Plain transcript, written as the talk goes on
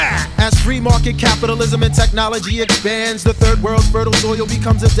As free market capitalism and technology expands, the third world's fertile soil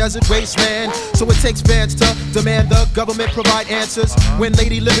becomes a desert wasteland. So it takes fans to demand the government provide answers, when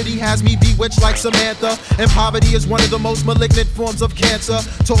Lady Liberty has me bewitched like Samantha. And poverty is one of the most malignant forms of cancer.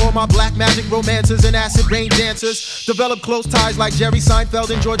 To all my black magic romances and acid rain dancers, develop close ties like Jerry Seinfeld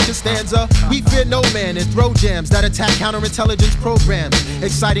and George Costanza. We fear no man and throw jams that attack counterintelligence programs,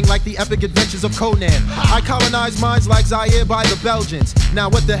 exciting like the epic adventures of Conan. I colonize minds like Zaire by the Belgians. Now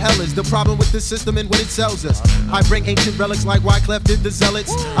what the hell is the problem with this system and what it sells us? I bring ancient relics like Wyclef did the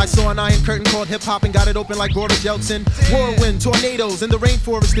Zealots. I saw an iron curtain called hip-hop and got it open like Boris Yeltsin. Whirlwind, tornadoes in the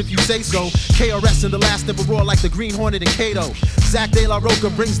rainforest if you say so. KRS and the last never roar like the Green Hornet and Kato. Zach De La Roca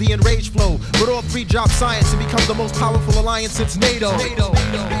brings the enraged flow, but all three drop science and become the most powerful alliance since NATO.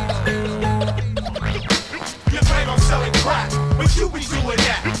 You claim I'm selling crack, but you be doing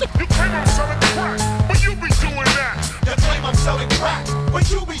that. You claim I'm selling crack, but you be doing that. You claim I'm selling crack, but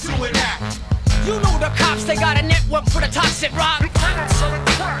you be doing that. You know the cops, they got a network for the toxic rock. You claim I'm selling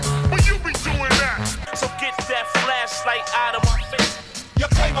crack, but you be doing that. So get that flashlight out of my face. You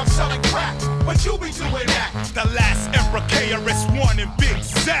claim I'm selling crack, but you be doing that. The last emperor KRS-One and Big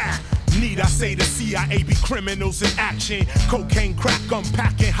Zach. Need I say the CIA be criminals in action? Cocaine, crack,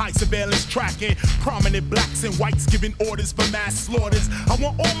 unpacking, high surveillance tracking. Prominent blacks and whites giving orders for mass slaughters. I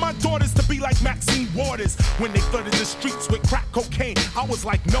want all my daughters to be like Maxine Waters. When they flooded the streets with crack cocaine, I was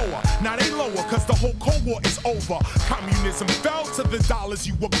like Noah. Now they lower, cause the whole Cold War is over. Communism fell to the dollars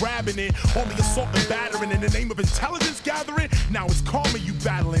you were grabbing it. Only assault and battering in the name of intelligence gathering. Now it's karma you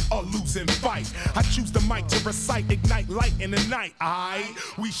battling, a losing fight. I choose the mic to recite, ignite light in the night.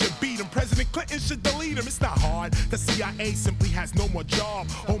 We should beat them. President Clinton should delete him. It's not hard. The CIA simply has no more job.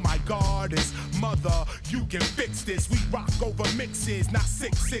 Oh my God, it's mother. You can fix this. We rock over mixes, not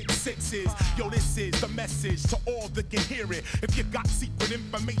 666s. Yo, this is the message to all that can hear it. If you got secret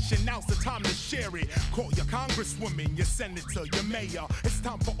information, now's the time to share it. Call your congresswoman, your senator, your mayor. It's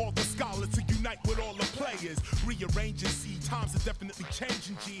time for all the scholars to unite with all the players. Rearrange and see times are definitely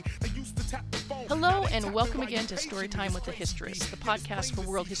changing. G. They used to tap the phone. Hello and welcome again to Storytime with the Historist, the podcast for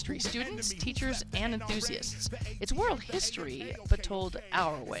world history students, teachers, and enthusiasts. It's world history, but told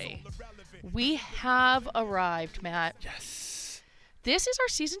our way. We have arrived, Matt. Yes. This is our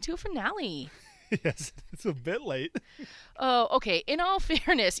season 2 finale. Yes, it's a bit late. Oh, okay. In all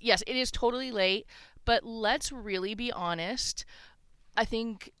fairness, yes, it is totally late, but let's really be honest. I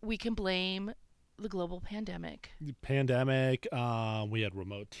think we can blame the global pandemic. The pandemic, we had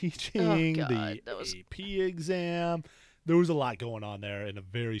remote teaching, the AP exam. There was a lot going on there in a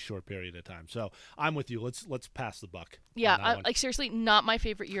very short period of time. So I'm with you. Let's pass the buck. Yeah, like seriously, not my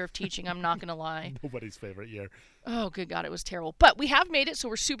favorite year of teaching. I'm not going to lie. Nobody's favorite year. Oh, good God, it was terrible. But we have made it, so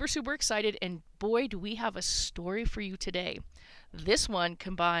we're super, super excited. And boy, do we have a story for you today. This one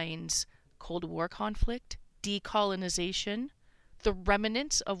combines Cold War conflict, decolonization, the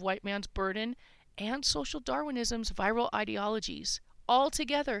remnants of white man's burden, and social Darwinism's viral ideologies all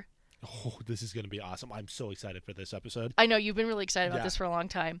together. Oh, this is going to be awesome. I'm so excited for this episode. I know you've been really excited about this for a long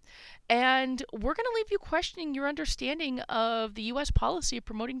time. And we're going to leave you questioning your understanding of the U.S. policy of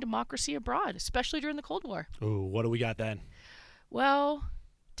promoting democracy abroad, especially during the Cold War. Oh, what do we got then? Well,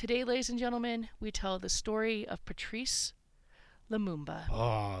 today, ladies and gentlemen, we tell the story of Patrice Lumumba.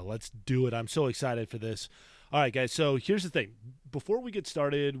 Oh, let's do it. I'm so excited for this. All right, guys, so here's the thing. Before we get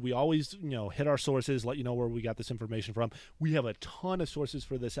started, we always, hit our sources, let you know where we got this information from. We have a ton of sources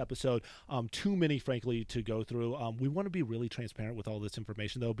for this episode, too many, frankly, to go through. We want to be really transparent with all this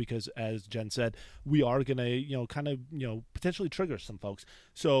information, though, because as Jen said, we are going to, potentially trigger some folks.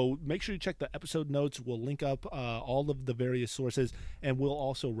 So make sure you check the episode notes. We'll link up all of the various sources, and we'll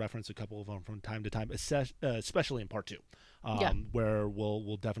also reference a couple of them from time to time, especially in part 2. Where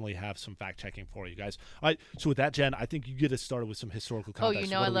we'll definitely have some fact checking for you guys. All right, so with that, Jen, I think you get us started with some historical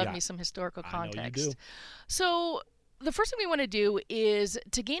context. Oh, I love me some historical context. I know you do. So the first thing we want to do is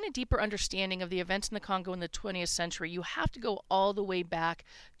to gain a deeper understanding of the events in the Congo in the 20th century. You have to go all the way back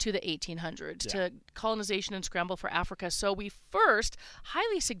to the 1800s to colonization and scramble for Africa. So we first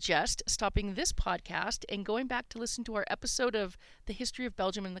highly suggest stopping this podcast and going back to listen to our episode of the history of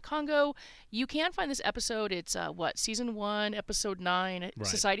Belgium and the Congo. You can find this episode. It's season 1, episode 9, right.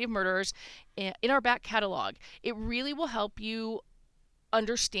 Society of Murderers, in our back catalog. It really will help you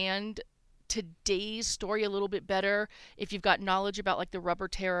understand today's story a little bit better if you've got knowledge about like the rubber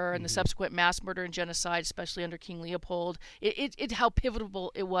terror and the subsequent mass murder and genocide, especially under King Leopold. It how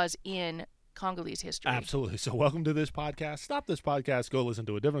pivotal it was in Congolese history. Absolutely. So welcome to this podcast. Stop this podcast. Go listen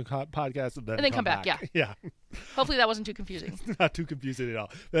to a different podcast, and then come back. Yeah. Yeah. Hopefully that wasn't too confusing. Not too confusing at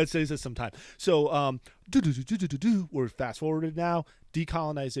all. That saves us some time. So we're fast forwarded now.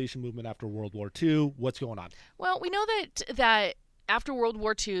 Decolonization movement after World War II. What's going on? Well, we know that after World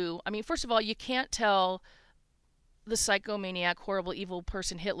War II, I mean, first of all, you can't tell the psychomaniac, horrible, evil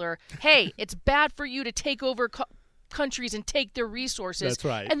person Hitler, hey, it's bad for you to take over countries and take their resources. That's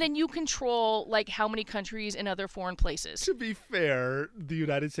right. And then you control like how many countries and other foreign places. To be fair, the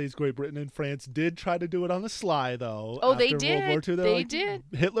United States, Great Britain, and France did try to do it on the sly, though. Oh, after they did. World War II, They did.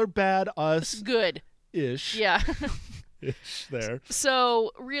 Hitler bad, us Good. ish. Yeah. Ish there.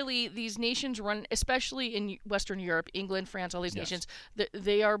 So really, these nations run, especially in Western Europe, England, France, all these nations,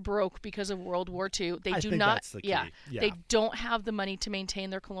 they are broke because of World War II. They do think not. that's the key. Yeah, Yeah. they don't have the money to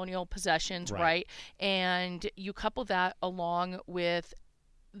maintain their colonial possessions, right? And you couple that along with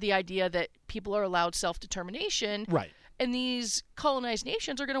the idea that people are allowed self-determination, Right. and these colonized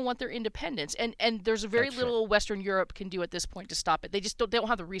nations are going to want their independence, and there's very That's little Western Europe can do at this point to stop it. They just don't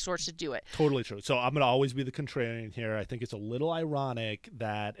have the resources to do it. Totally true. So I'm going to always be the contrarian here. I think it's a little ironic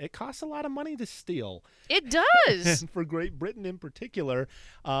that it costs a lot of money to steal. It does. And for Great Britain in particular,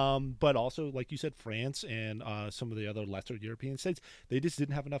 but also, like you said, France and some of the other lesser European states, they just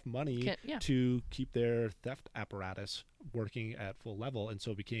didn't have enough money to keep their theft apparatus working at full level, and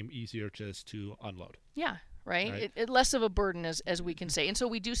so it became easier just to unload. Yeah. Right? It less of a burden, as we can say. And so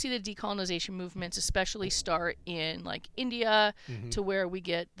we do see the decolonization movements especially start in like India, to where we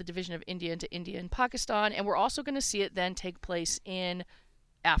get the division of India into India and Pakistan, and we're also going to see it then take place in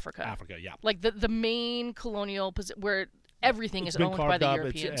Africa. Africa, yeah. Like the main colonial where everything is owned by the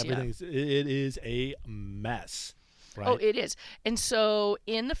Europeans. It is a mess. Right? Oh, it is. And so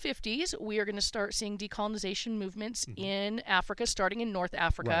in the 50s, we are going to start seeing decolonization movements in Africa, starting in North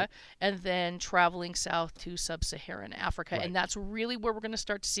Africa, and then traveling south to sub-Saharan Africa. And that's really where we're going to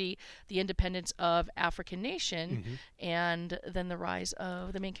start to see the independence of African nation and then the rise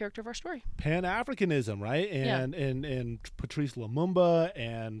of the main character of our story. Pan-Africanism, right? And Patrice Lumumba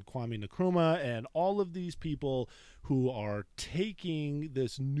and Kwame Nkrumah and all of these people who are taking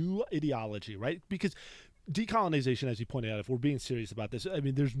this new ideology, right? Because decolonization, as you pointed out, if we're being serious about this, I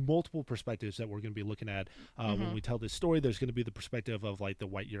mean, there's multiple perspectives that we're going to be looking at when we tell this story. There's going to be the perspective of like the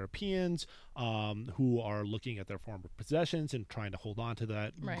white Europeans who are looking at their former possessions and trying to hold on to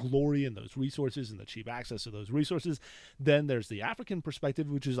that glory and those resources and the cheap access to those resources. Then there's the African perspective,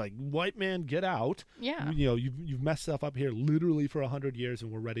 which is like, white man, get out. Yeah. You know, you've messed stuff up here literally for 100 years,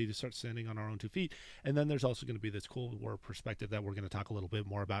 and we're ready to start standing on our own 2 feet. And then there's also going to be this Cold War perspective that we're going to talk a little bit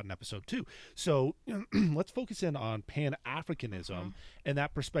more about in episode 2. So let's focus in on Pan-Africanism and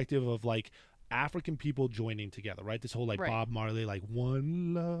that perspective of like African people joining together, right? This whole like Bob Marley, like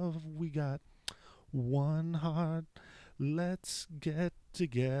one love we got, one heart, let's get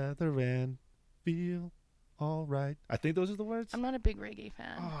together and feel all right. I think those are the words. I'm not a big reggae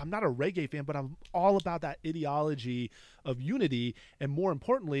fan. Oh, I'm not a reggae fan, but I'm all about that ideology of unity. And more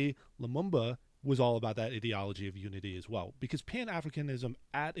importantly, Lumumba was all about that ideology of unity as well, because Pan-Africanism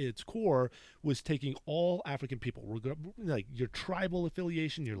at its core was taking all African people, like your tribal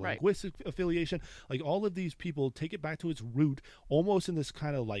affiliation, your linguistic affiliation, like all of these people, take it back to its root, almost in this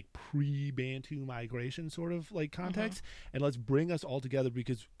kind of like pre-Bantu migration sort of like context, and let's bring us all together,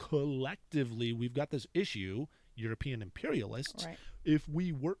 because collectively we've got this issue, European imperialists. If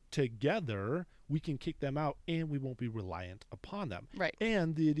we work together, we can kick them out and we won't be reliant upon them.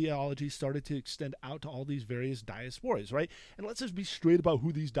 And the ideology started to extend out to all these various diasporas, right? And let's just be straight about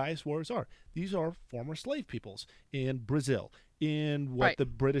who these diasporas are. These are former slave peoples in Brazil, in what the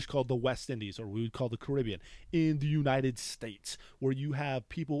British called the West Indies, or we would call the Caribbean, in the United States, where you have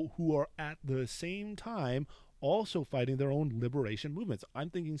people who are at the same time also fighting their own liberation movements.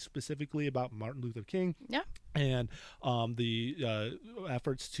 I'm thinking specifically about Martin Luther King and the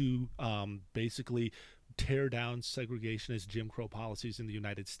efforts to basically tear down segregationist Jim Crow policies in the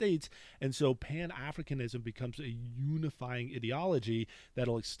United States. And so Pan-Africanism becomes a unifying ideology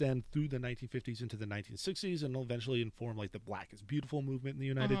that'll extend through the 1950s into the 1960s and will eventually inform like the Black is Beautiful movement in the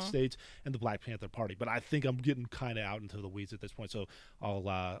United States and the Black Panther Party. But I think I'm getting kind of out into the weeds at this point, so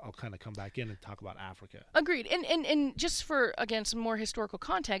I'll kind of come back in and talk about Africa. Agreed. And just for, again, some more historical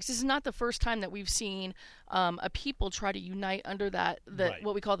context, this is not the first time that we've seen a people try to unite under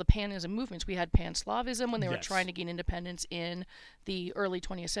what we call the Panism movements. We had Pan-Slavism when they were trying to gain independence in the early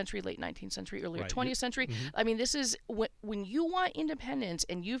 20th century, late 19th century, earlier 20th century. I mean, this is when you want independence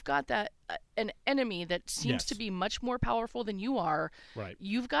and you've got that an enemy that seems to be much more powerful than you are,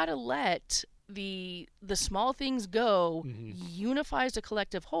 you've got to let the small things go unifies a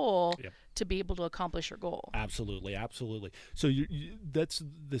collective whole to be able to accomplish your goal. Absolutely. So that's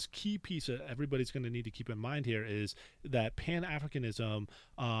this key piece that everybody's going to need to keep in mind here is that Pan-Africanism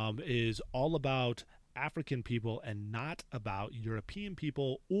is all about African people and not about European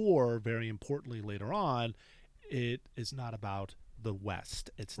people, or very importantly later on, it is not about the West.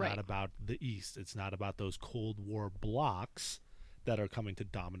 It's not about the East. It's not about those Cold War blocs that are coming to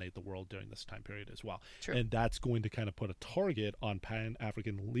dominate the world during this time period as well. True. And that's going to kind of put a target on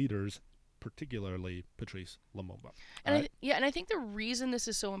Pan-African leaders, particularly Patrice Lumumba. And and I think the reason this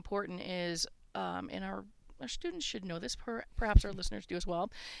is so important is, and our students should know this, perhaps our listeners do as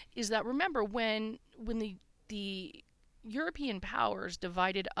well, is that remember when the European powers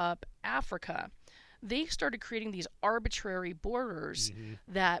divided up Africa, they started creating these arbitrary borders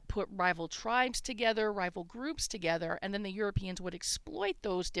that put rival tribes together, rival groups together, and then the Europeans would exploit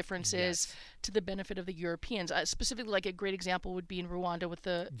those differences to the benefit of the Europeans. Specifically, like a great example would be in Rwanda with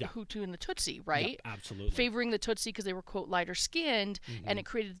the Hutu and the Tutsi, right? Yeah, absolutely. Favoring the Tutsi because they were, quote, lighter skinned, and it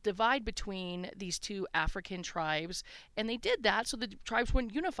created a divide between these two African tribes. And they did that so the tribes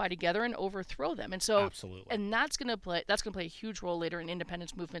wouldn't unify together and overthrow them. And so, and that's going to play a huge role later in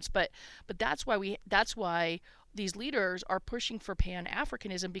independence movements. But that's why these leaders are pushing for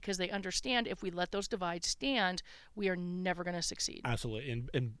Pan-Africanism, because they understand if we let those divides stand, we are never going to succeed. Absolutely.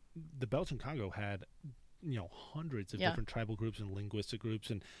 And the Belgian Congo had, hundreds of different tribal groups and linguistic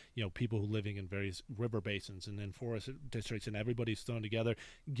groups, and people who living in various river basins and in forest districts, and everybody's thrown together,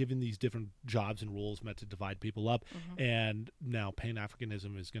 given these different jobs and rules meant to divide people up. And now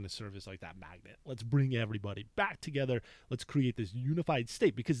Pan-Africanism is going to serve as like that magnet. Let's bring everybody back together. Let's create this unified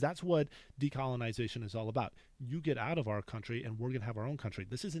state, because that's what decolonization is all about. You get out of our country and we're going to have our own country.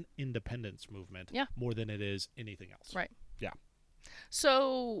 This is an independence movement more than it is anything else. Right. Yeah.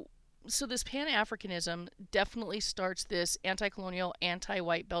 So this Pan-Africanism definitely starts this anti-colonial,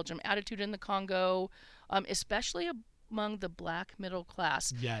 anti-white Belgium attitude in the Congo, especially among the black middle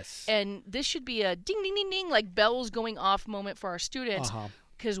class. Yes. And this should be a ding, ding, ding, ding, like bells going off moment for our students,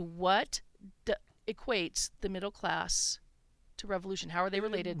 because what equates the middle class to revolution? How are they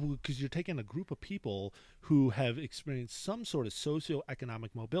related? Because you're taking a group of people who have experienced some sort of socioeconomic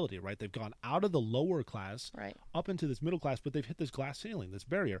mobility, right? They've gone out of the lower class up into this middle class, but they've hit this glass ceiling, this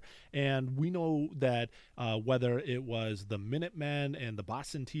barrier. And we know that whether it was the Minutemen and the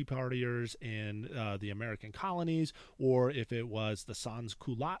Boston Tea Partiers in the American colonies, or if it was the sans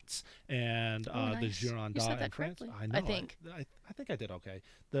culottes and the Girondins in France. I know. I think I did okay.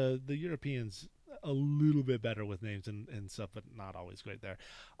 The Europeans a little bit better with names and stuff, but not always great there.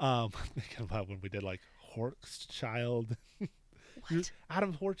 Thinking about when we did like Hochschild.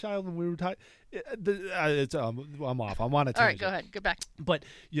 Adam Hochschild when we were talking. I'm off. I'm on a tangent. All right, go ahead. Go back. But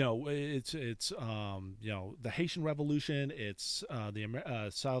it's the Haitian Revolution. It's the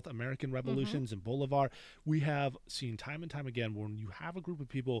South American revolutions and Bolivar. We have seen time and time again when you have a group of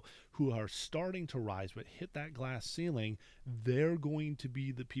people who are starting to rise but hit that glass ceiling, they're going to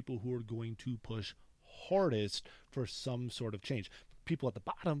be the people who are going to push hardest for some sort of change. People at the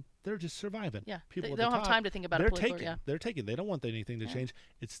bottom, they're just surviving. Yeah, people they don't have time to think about it. They're taking. They don't want anything to change.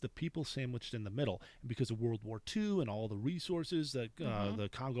 It's the people sandwiched in the middle. And because of World War II and all the resources that the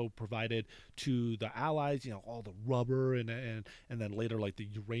Congo provided to the Allies, all the rubber and then later like the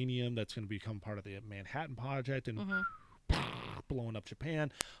uranium that's going to become part of the Manhattan Project and blowing up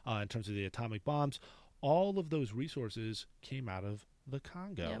Japan in terms of the atomic bombs. All of those resources came out of the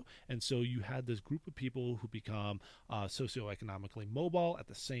Congo. And so you had this group of people who become socioeconomically mobile. At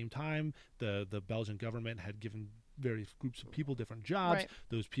the same time, the Belgian government had given various groups of people different jobs.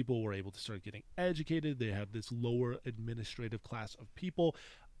 Those people were able to start getting educated. They had this lower administrative class of people.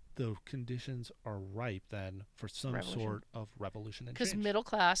 The conditions are ripe then for some sort of revolution and change. Because middle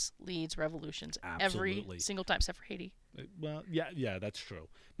class leads revolutions every single time, except for Haiti. Well, yeah, that's true.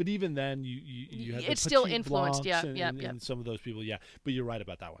 But even then, you have it's still influenced, and some of those people, But you're right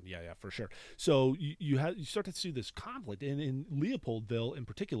about that one, for sure. So you start to see this conflict, and in Leopoldville in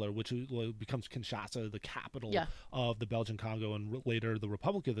particular, which becomes Kinshasa, the capital of the Belgian Congo, and later the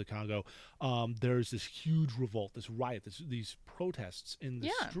Republic of the Congo. There's this huge revolt, this riot, these protests in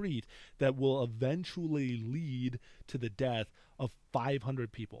the street that will eventually lead to the death of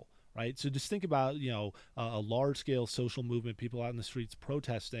 500 people. Right. So just think about, a large scale social movement, people out in the streets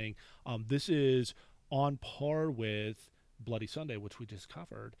protesting. This is on par with Bloody Sunday, which we just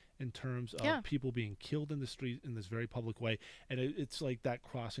covered, in terms of people being killed in the street in this very public way. And it's like that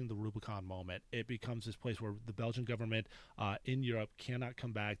crossing the Rubicon moment. It becomes this place where the Belgian government in Europe cannot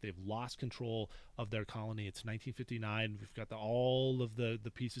come back. They've lost control of their colony. It's 1959. We've got all of the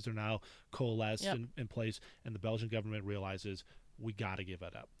pieces are now coalesced in place, and the Belgian government realizes we got to give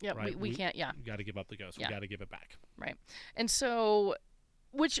it up. Yeah, right? we can't, We got to give up the ghost. We got to give it back. Right. And so,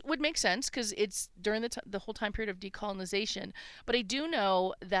 which would make sense because it's during the whole time period of decolonization. But I do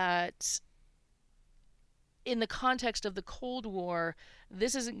know that in the context of the Cold War,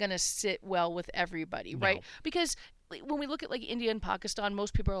 this isn't going to sit well with everybody, right? Because when we look at like India and Pakistan,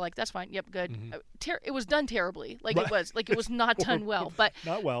 most people are like, "That's fine, yep, good." It was done terribly, it was not done well, but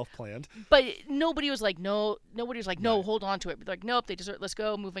not well planned. But nobody was like, no, hold on to it. But like, nope, they deserve. Let's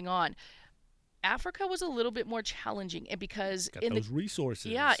go, moving on. Africa was a little bit more challenging, and because in those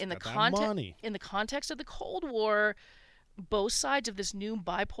resources, in the context of the Cold War, both sides of this new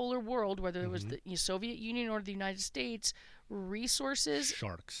bipolar world, whether it was the Soviet Union or the United States, resources.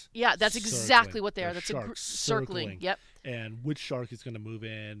 Sharks. Yeah, that's exactly what they are. That's circling. Yep. And which shark is going to move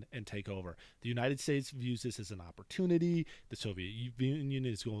in and take over? The United States views this as an opportunity. The Soviet Union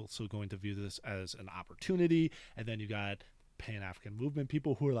is also going to view this as an opportunity. And then you got Pan-African movement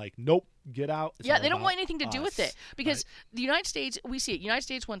people who are like, nope, get out. They don't want anything to do with it, because the United States, we see it. United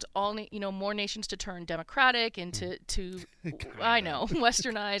States wants more nations to turn democratic and to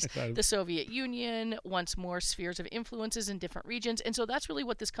westernize. The Soviet Union wants more spheres of influences in different regions, and so that's really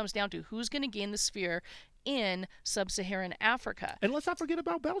what this comes down to: who's going to gain the sphere in sub-Saharan Africa? And let's not forget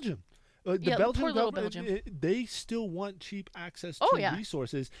about Belgium. The Belgian government, they still want cheap access to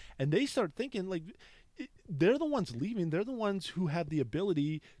resources, and they start thinking like, they're the ones leaving. They're the ones who have the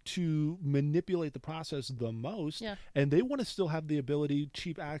ability to manipulate the process the most. Yeah. And they want to still have the ability,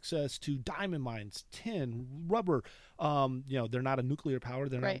 cheap access to diamond mines, tin, rubber. They're not a nuclear power.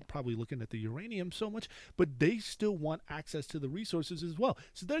 They're not probably looking at the uranium so much, but they still want access to the resources as well.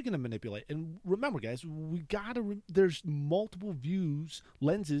 So they're going to manipulate. And remember, guys, there's multiple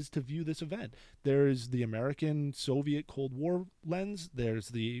lenses to view this event. There's the American, Soviet, Cold War lens. There's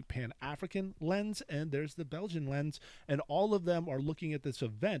the Pan-African lens, and there's the Belgian lens. And all of them are looking at this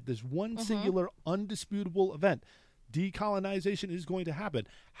event, this one singular, undisputable event. Decolonization is going to happen.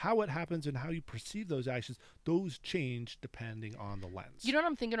 How it happens and how you perceive those actions, those change depending on the lens. You know what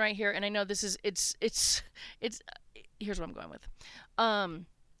I'm thinking right here, and I know this is it's here's what I'm going with.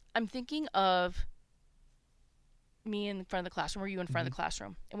 I'm thinking of me in front of the classroom, or you in front of the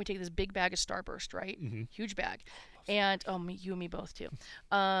classroom, and we take this big bag of Starburst, right? Huge bag, and you and me both too.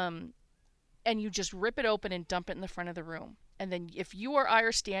 And you just rip it open and dump it in the front of the room. And then if you or I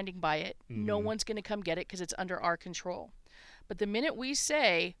are standing by it, no one's going to come get it because it's under our control. But the minute we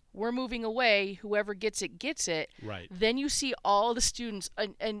say we're moving away, whoever gets it, right, then you see all the students,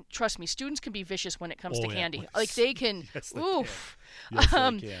 and trust me, students can be vicious when it comes to candy. Like they can,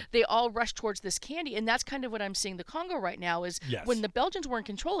 they all rush towards this candy. And that's kind of what I'm seeing the Congo right now is when the Belgians were in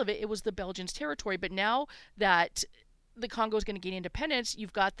control of it, it was the Belgians' territory. But now that the Congo is going to gain independence,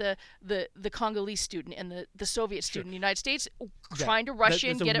 you've got the Congolese student and the Soviet student in the United States trying to rush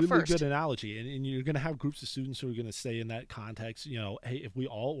in, get it first. That's a really good analogy. And you're going to have groups of students who are going to say in that context, hey, if we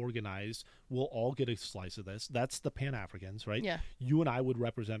all organize, we'll all get a slice of this. That's the Pan-Africans, right? Yeah. You and I would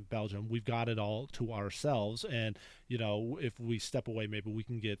represent Belgium. We've got it all to ourselves. And, if we step away, maybe we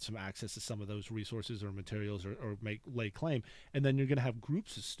can get some access to some of those resources or materials or lay claim. And then you're going to have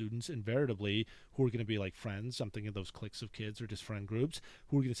groups of students invariably who are going to be like friends, something of those cliques of kids or just friend groups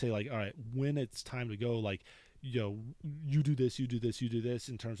who are going to say like, all right, when it's time to go, like, you do this, you do this, you do this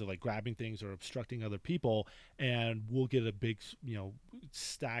in terms of like grabbing things or obstructing other people, and we'll get a big,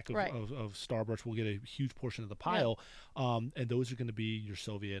 stack of Starburst. We'll get a huge portion of the pile. And those are going to be your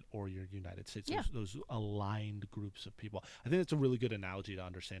Soviet or your United States, those aligned groups of people. I think that's a really good analogy to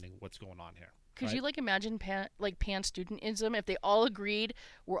understanding what's going on here. Could you imagine pan-studentism if they all agreed,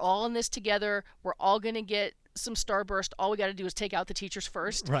 we're all in this together, we're all going to get some Starburst, all we got to do is take out the teachers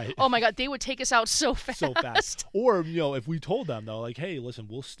first. Right. Oh my God, they would take us out so fast. Or, if we told them though, like, hey, listen,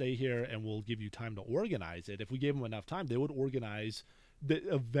 we'll stay here and we'll give you time to organize it. If we gave them enough time, they would organize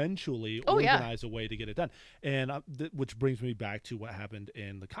eventually organize a way to get it done. And which brings me back to what happened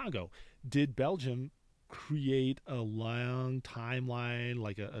in the Congo. Did Belgium create a long timeline,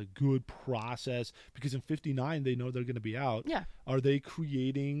 like a good process? Because in 59 they know they're going to be out. Yeah. Are they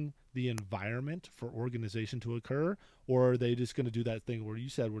creating the environment for organization to occur, or are they just going to do that thing where you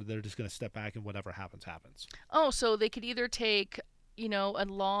said where they're just going to step back and whatever happens? Oh, so they could either take a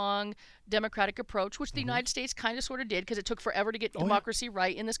long democratic approach, which the United States kind of sort of did because it took forever to get democracy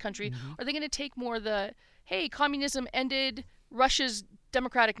right in this country? Are they going to take more the, hey, communism ended, Russia's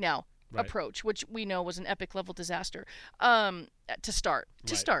democratic now approach, which we know was an epic level disaster to start?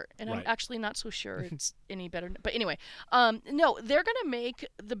 And I'm actually not so sure it's any better. But anyway, no, they're going to make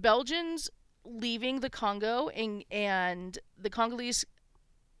the Belgians leaving the Congo and the Congolese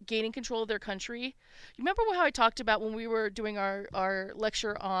gaining control of their country. You remember how I talked about when we were doing our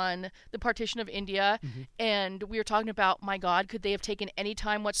lecture on the partition of India, and we were talking about, my God, could they have taken any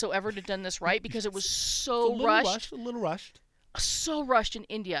time whatsoever to done this right? Because it was so rushed. A little rushed. So rushed in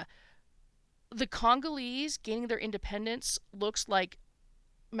India. The Congolese gaining their independence looks like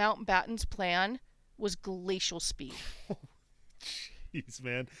Mountbatten's plan was glacial speed. Jeez,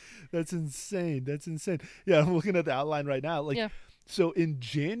 man. That's insane. Yeah, I'm looking at the outline right now. So in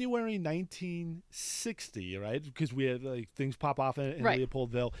January 1960, right, because we had things pop off in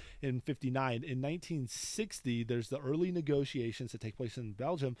Leopoldville in 59. In 1960, there's the early negotiations that take place in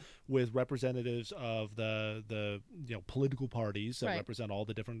Belgium with representatives of the political parties that represent all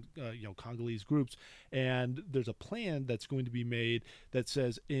the different Congolese groups, and there's a plan that's going to be made that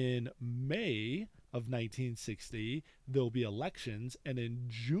says in May of 1960 there'll be elections, and in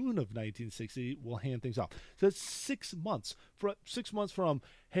June of 1960 we'll hand things off. So it's 6 months. 6 months from,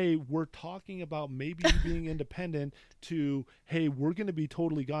 hey, we're talking about maybe being independent, to, hey, we're going to be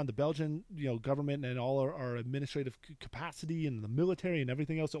totally gone. The Belgian government and all our administrative capacity and the military and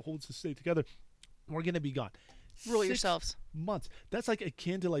everything else that holds the state together, we're going to be gone. Rule yourselves. 6 months. That's like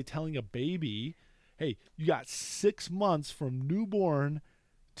akin to telling a baby, hey, you got 6 months from newborn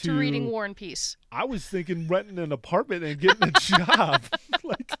to reading War and Peace. I was thinking renting an apartment and getting a job.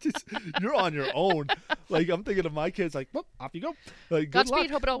 You're on your own. I'm thinking of my kids, well, off you go. Godspeed.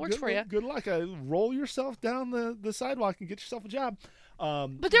 Hope it all works for you. Good luck. Roll yourself down the sidewalk and get yourself a job.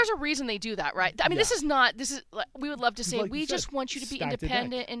 But there's a reason they do that, right? I mean, this is we would love to say, we just want you to be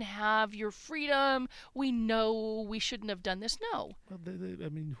independent and have your freedom. We know we shouldn't have done this. No. Well, I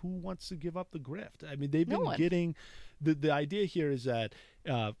mean, who wants to give up the grift? I mean, they've been getting... The idea here is that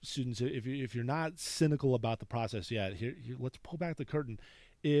students, if you're not cynical about the process yet, here let's pull back the curtain.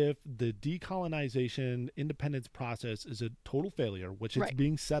 If the decolonization independence process is a total failure, which it's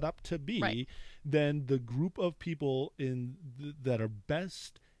being set up to be, then the group of people that are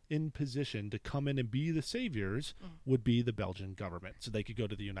best in position to come in and be the saviors would be the Belgian government. So they could go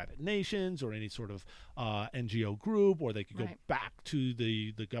to the United Nations or any sort of NGO group, or they could go back to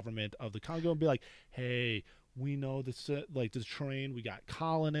the government of the Congo and be like, hey, we know this terrain. We got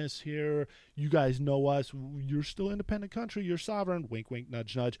colonists here. You guys know us. You're still an independent country. You're sovereign. Wink, wink,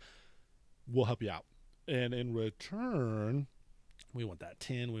 nudge, nudge. We'll help you out. And in return, we want that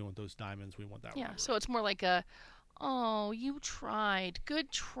tin. We want those diamonds. We want that. Yeah. rubber. So it's more like oh, you tried.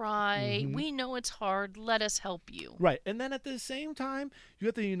 Good try. We know it's hard. Let us help you. Right. And then at the same time, you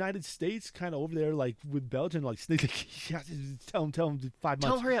got the United States kind of over there, with Belgium, tell them 5 months.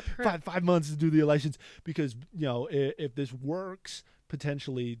 Tell them hurry up. 5 months to do the elections, because, if this works,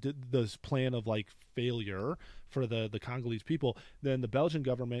 potentially this plan of failure for the Congolese people, then the Belgian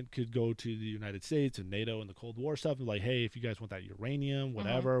government could go to the United States and NATO and the Cold War stuff and hey, if you guys want that uranium,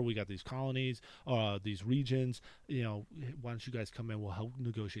 whatever, we got these colonies, these regions, why don't you guys come in? We'll help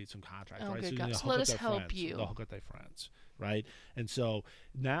negotiate some contracts, right? Good God. So let us help you. They'll hook up their friends, right? And so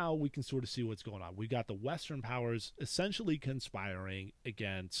now we can sort of see what's going on. We got the Western powers essentially conspiring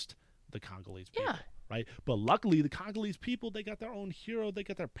against the Congolese people. Yeah. Right? But luckily, the Congolese people, they got their own hero. They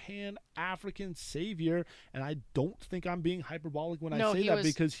got their Pan-African savior. And I don't think I'm being hyperbolic when I say that,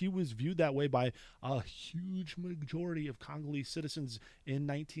 because he was viewed that way by a huge majority of Congolese citizens in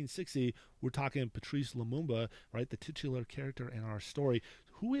 1960. We're talking Patrice Lumumba, right? The titular character in our story.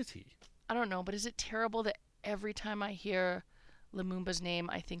 Who is he? I don't know, but is it terrible that every time I hear Lumumba's name,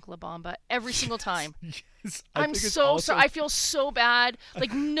 I think La Bamba every single time? Yes, I'm so sorry. I feel so bad.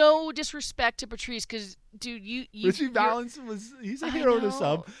 No disrespect to Patrice, because, dude, you Richie Valens he's a hero to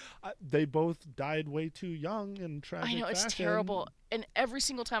some. They both died way too young and tragic. I know, it's fashion. terrible. And every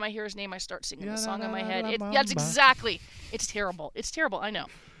single time I hear his name, I start singing the song in my head. That's exactly. It's terrible. It's terrible. I know.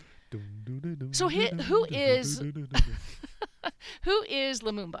 So who is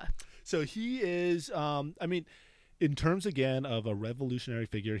Lumumba? So he is. In terms, again, of a revolutionary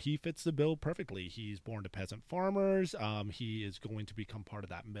figure, he fits the bill perfectly. He's born to peasant farmers. He is going to become part of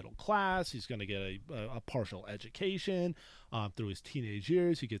that middle class. He's going to get a partial education. Through his teenage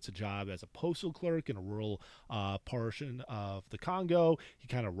years, he gets a job as a postal clerk in a rural portion of the Congo. He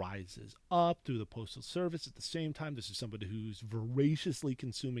kind of rises up through the postal service. At the same time, this is somebody who's voraciously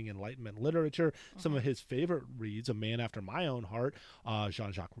consuming Enlightenment literature. Some of his favorite reads, a man after my own heart,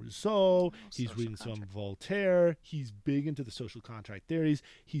 Jean-Jacques Rousseau. He's reading some Voltaire. He's big into the social contract theories.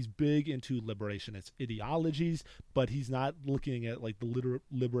 He's big into liberationist ideologies, but he's not looking at like the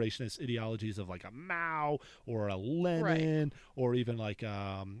liberationist ideologies of like a Mao or a Lenin or even like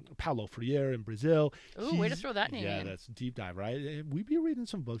Paulo Freire in Brazil. Ooh, way to throw that name in. Yeah, that's deep dive, right? We be reading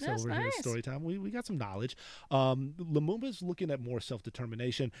some books That's over here nice. at Storytime. We got some knowledge. Lumumba's looking at more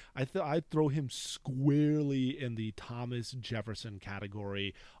self-determination. I'd throw him squarely in the Thomas Jefferson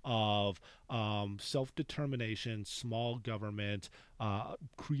category of self-determination, small government,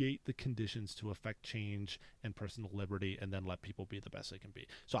 create the conditions to affect change and personal liberty, and then let people be the best they can be.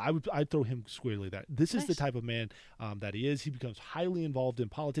 So I'd throw him squarely there. This is the type of man that he is. He becomes highly involved in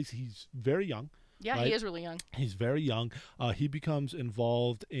politics. He's very young. Yeah, right? he is really young. He's very young. He becomes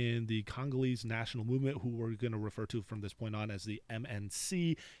involved in the Congolese national movement, who we're going to refer to from this point on as the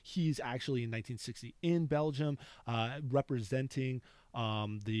MNC. He's actually in 1960 in Belgium, representing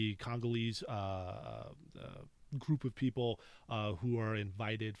the Congolese group of people who are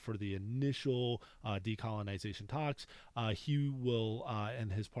invited for the initial decolonization talks. He will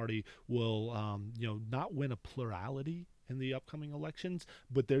and his party will not win a plurality in the upcoming elections,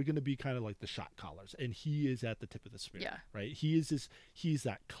 but they're going to be kind of like the shot callers, and he is at the tip of the spear. Right? He's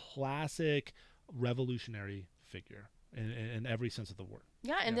that classic revolutionary figure in every sense of the word.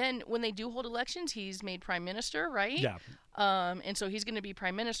 Yeah, and then when they do hold elections, he's made prime minister, right? Yeah. And so he's going to be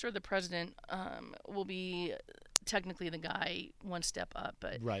prime minister. The president will be technically the guy one step up,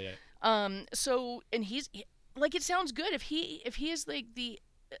 but right. So, and like, it sounds good if he is like the,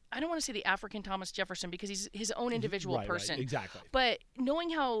 I don't want to say the African Thomas Jefferson because he's his own individual person. Right, exactly. But knowing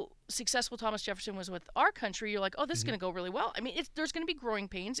how successful Thomas Jefferson was with our country, you're like, oh, this is going to go really well. I mean, there's going to be growing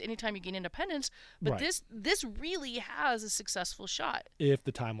pains anytime you gain independence, but this really has a successful shot. If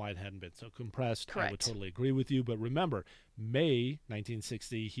the timeline hadn't been so compressed, Correct. I would totally agree with you. But remember, May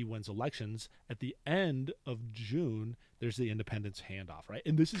 1960, he wins elections. At the end of June, there's the independence handoff, right?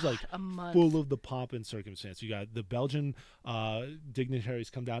 And this is like a month. full of the pomp and circumstance. You got the Belgian dignitaries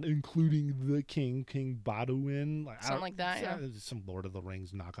come down, including the king, King Baudouin. Something like that, yeah. Some Lord of the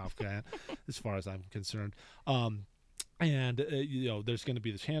Rings knockoff guy, as far as I'm concerned. And there's going to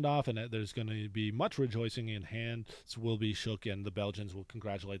be this handoff, and there's going to be much rejoicing, and hands will be shook, and the Belgians will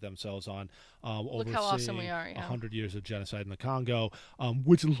congratulate themselves on Look how awesome we are, 100 years of genocide in the Congo,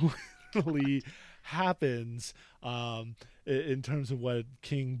 which literally happens in terms of what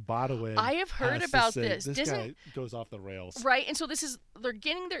King Baudouin I have heard has about to say. this. This guy goes off the rails. Right, and so they're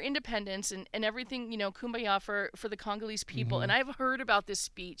getting their independence and everything, kumbaya for the Congolese people. And I've heard about this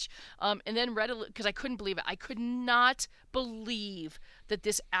speech, and then read it because I couldn't believe it. I could not believe that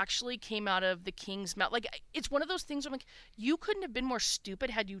this actually came out of the king's mouth. Like, it's one of those things where I'm like, you couldn't have been more stupid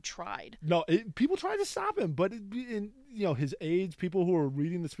had you tried. No, people tried to stop him, but his aides, people who were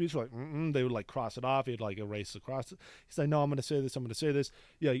reading the speech were like, they would like cross it off. He'd like erase across. He's like, no, I'm going to say this. I'm going to say this.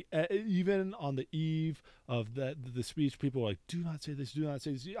 Yeah, even on the eve of the speech, people were like, do not say this. Do not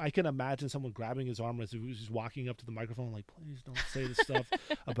say this. I can imagine someone grabbing his arm as he was just walking up to the microphone, like, please don't say the stuff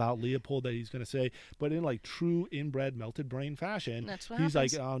about Leopold that he's going to say. But in like true inbred, melted brain fashion, That's what he's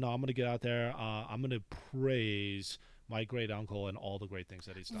happens. like, oh no, I'm going to get out there. I'm going to praise my great uncle and all the great things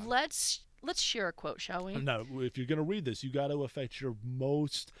that he's done. Let's share a quote, shall we? No, if you're going to read this, you got to affect your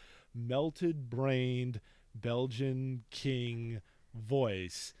most melted-brained Belgian king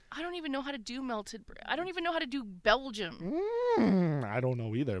voice. I don't even know how to do I don't even know how to do Belgium. I don't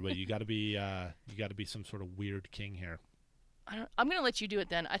know either, but you got to be some sort of weird king here. I'm going to let you do it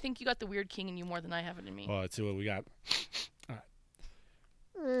then. I think you got the weird king in you more than I have it in me. Well, let's see what we got. All right.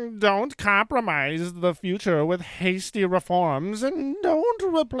 Don't compromise the future with hasty reforms, and don't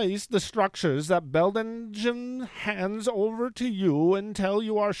replace the structures that Belgium hands over to you until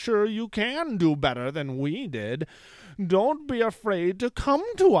you are sure you can do better than we did. Don't be afraid to come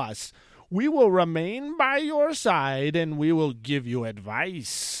to us. We will remain by your side, and we will give you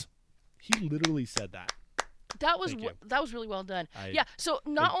advice. He literally said that. That was really well done. So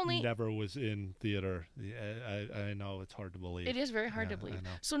not only never was in theater. I know it's hard to believe. it is very hard to believe. I know.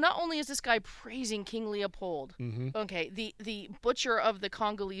 So not only is this guy praising King Leopold, okay, the butcher of the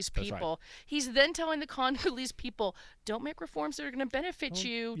Congolese people, he's then telling the Congolese people, don't make reforms that are going to benefit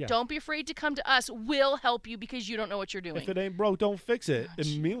you. Yeah. Don't be afraid to come to us. We'll help you because you don't know what you're doing. If it ain't broke, don't fix it.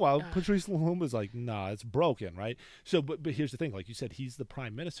 And meanwhile, Patrice Lumumba's like, nah, it's broken, right? So, but here's the thing. Like you said, he's the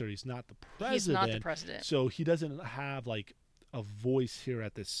prime minister. He's not the president. He's not the president. So he doesn't have like a voice here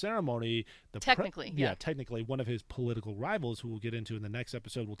at this ceremony. Technically, yeah. Technically, one of his political rivals, who we'll get into in the next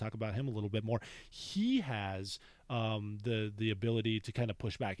episode, we'll talk about him a little bit more. He has the ability to kind of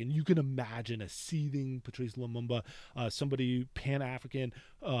push back, and you can imagine a seething Patrice Lumumba, somebody Pan-African,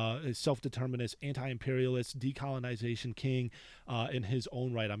 self-determinist, anti-imperialist, decolonization king, in his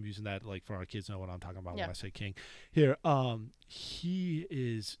own right. I'm using that like for our kids know what I'm talking about when I say king here. He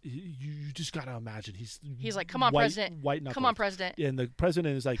is. You just gotta imagine he's like, come on, president. White knuckles. Come on, president. And the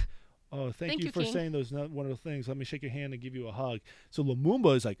president is like, oh, thank you for King. saying those wonderful things. Let me shake your hand and give you a hug. So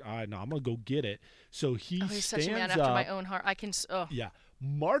Lumumba is like, all right, no, I'm going to go get it. So he's such a man after my own heart. I can. Yeah.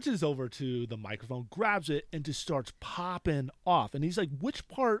 Marches over to the microphone, grabs it, and just starts popping off. And he's like, which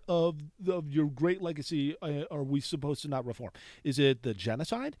part of your great legacy are we supposed to not reform? Is it the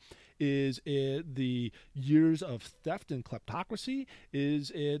genocide? Is it the years of theft and kleptocracy?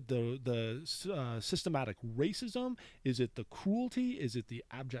 Is it the systematic racism? Is it the cruelty? Is it the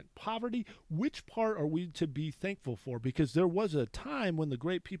abject poverty? Which part are we to be thankful for? Because there was a time when the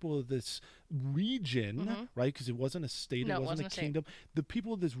great people of this region, right, because it wasn't a state, it wasn't a kingdom, the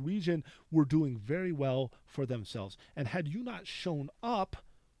people of this region were doing very well for themselves. And had you not shown up,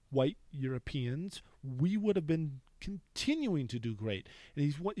 white Europeans, we would have been continuing to do great.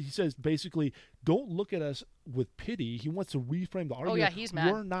 And he says basically, don't look at us with pity. He wants to reframe the argument. Oh yeah, he's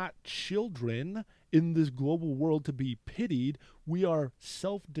mad. We're not children in this global world to be pitied. We are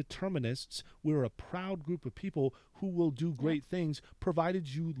self-determinists. We're a proud group of people who will do great things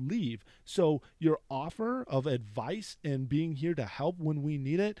provided you leave. So your offer of advice and being here to help when we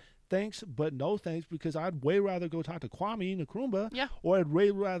need it, thanks, but no thanks, because I'd way rather go talk to Kwame Nkrumah, or I'd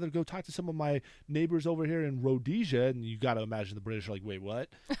way rather go talk to some of my neighbors over here in Rhodesia. And you got to imagine the British are like, wait, what?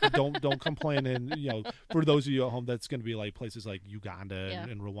 don't complain. And for those of you at home, that's going to be like places like Uganda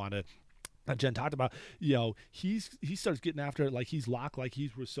and Rwanda. Jen talked about, he starts getting after it like he's Locke, like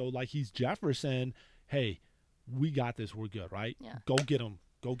he's Rousseau, like he's Jefferson. Hey, we got this. We're good, right? Yeah. Go get him.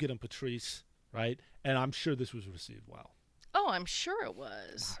 Go get him, Patrice, right? And I'm sure this was received well. Oh, I'm sure it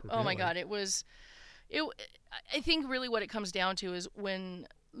was. Oh my God, it was. I think really what it comes down to is when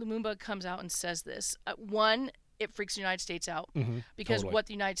Lumumba comes out and says this. One, it freaks the United States out because what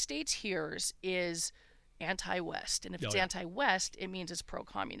the United States hears is anti-West, and if it's anti-West, it means it's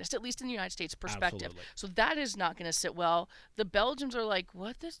pro-communist, at least in the United States perspective. Absolutely. So that is not going to sit well. The Belgians are like,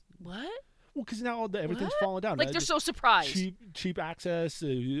 what? Well, because now everything's falling down. Like, they're so surprised. Cheap access.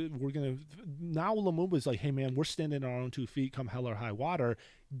 Now Lumumba's like, hey, man, we're standing on our own 2 feet, come hell or high water.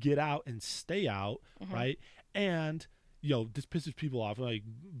 Get out and stay out, right? And, this pisses people off. Like,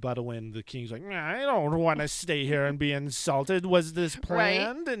 Bedouin, the king's like, I don't want to stay here and be insulted. Was this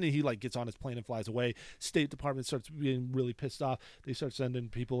planned? Right. And he, gets on his plane and flies away. State Department starts being really pissed off. They start sending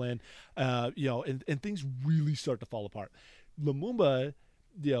people in, and things really start to fall apart. Lumumba,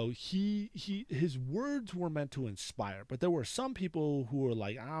 his words were meant to inspire, but there were some people who were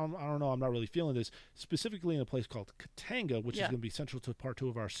like, I don't know, I'm not really feeling this, specifically in a place called Katanga, which is going to be central to part 2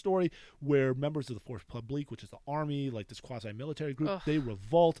 of our story, where members of the Force Publique, which is the army, like this quasi-military group, they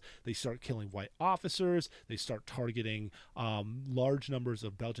revolt, they start killing white officers, they start targeting large numbers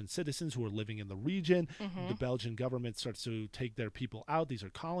of Belgian citizens who are living in the region. The Belgian government starts to take their people out. These are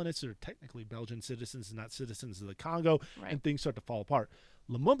colonists, they're technically Belgian citizens and not citizens of the Congo, and things start to fall apart.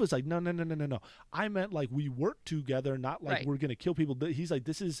 Lumumba's like, no. I meant like we work together, not like we're going to kill people. He's like,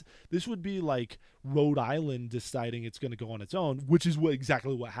 this would be like Rhode Island deciding it's going to go on its own, which is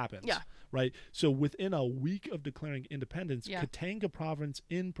exactly what happens. Yeah. Right. So within a week of declaring independence, Katanga province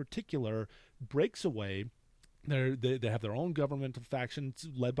in particular breaks away. They have their own governmental factions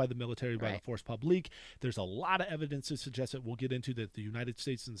led by the military, by the Force Publique. There's a lot of evidence to suggest that we'll get into that the United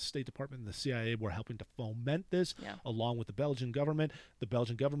States and the State Department and the CIA were helping to foment this along with the Belgian government. The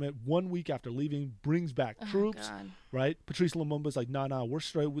Belgian government, 1 week after leaving, brings back troops, right? Patrice Lumumba's like, no, we're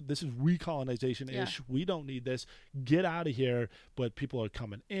straight. This is recolonization-ish. We don't need this. Get out of here. But people are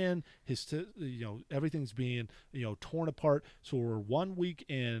coming in. Everything's being, torn apart. So we're 1 week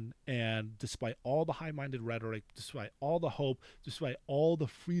in, and despite all the high-minded rhetoric, despite all the hope, despite all the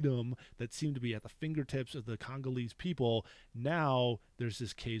freedom that seemed to be at the fingertips of the Congolese people, now there's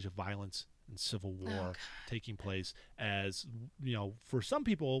this cage of violence and civil war taking place as, for some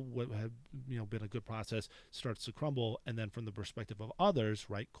people, what had, been a good process starts to crumble. And then from the perspective of others,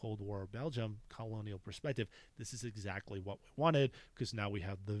 right, Cold War Belgium, colonial perspective, this is exactly what we wanted, because now we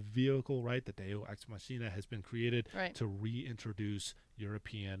have the vehicle, right, the Deus Ex Machina has been created to reintroduce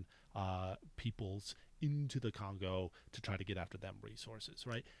European peoples into the Congo to try to get after them resources,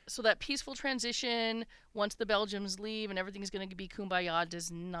 right? So that peaceful transition, once the Belgians leave and everything's going to be kumbaya,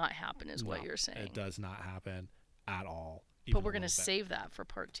 does not happen, is what you're saying. It does not happen at all. even But we're a going to little bit. save that for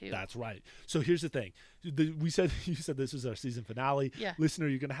part 2. That's right. So here's the thing. You said this is our season finale. Yeah. Listener,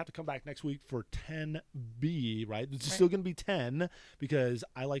 you're going to have to come back next week for 10B, right? It's Right. still going to be 10 because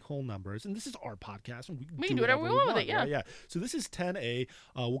I like whole numbers. And this is our podcast. And We can do whatever we want with it, yeah. Right? Yeah. So this is 10A.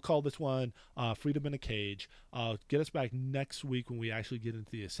 We'll call this one Freedom in a Cage. Get us back next week when we actually get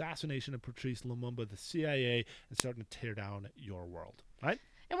into the assassination of Patrice Lumumba, the CIA, and starting to tear down your world. All right?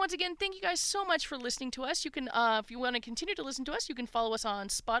 And once again, thank you guys so much for listening to us. You can, if you want to continue to listen to us, you can follow us on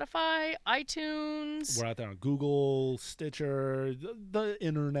Spotify, iTunes. We're out there on Google, Stitcher. The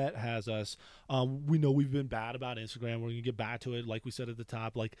internet has us. We know we've been bad about Instagram. We're going to get back to it. Like we said at the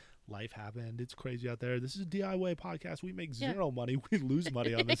top, like life happened. It's crazy out there. This is a DIY podcast. We make zero money. We lose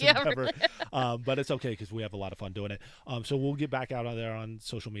money on this Yeah, endeavor. But it's okay because we have a lot of fun doing it. So we'll get back out there on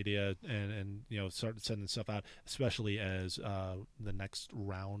social media and start sending stuff out, especially as the next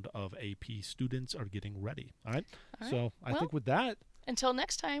round of AP students are getting ready. All right? All right. So I Well, think with that, Until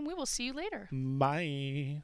next time, we will see you later. bye.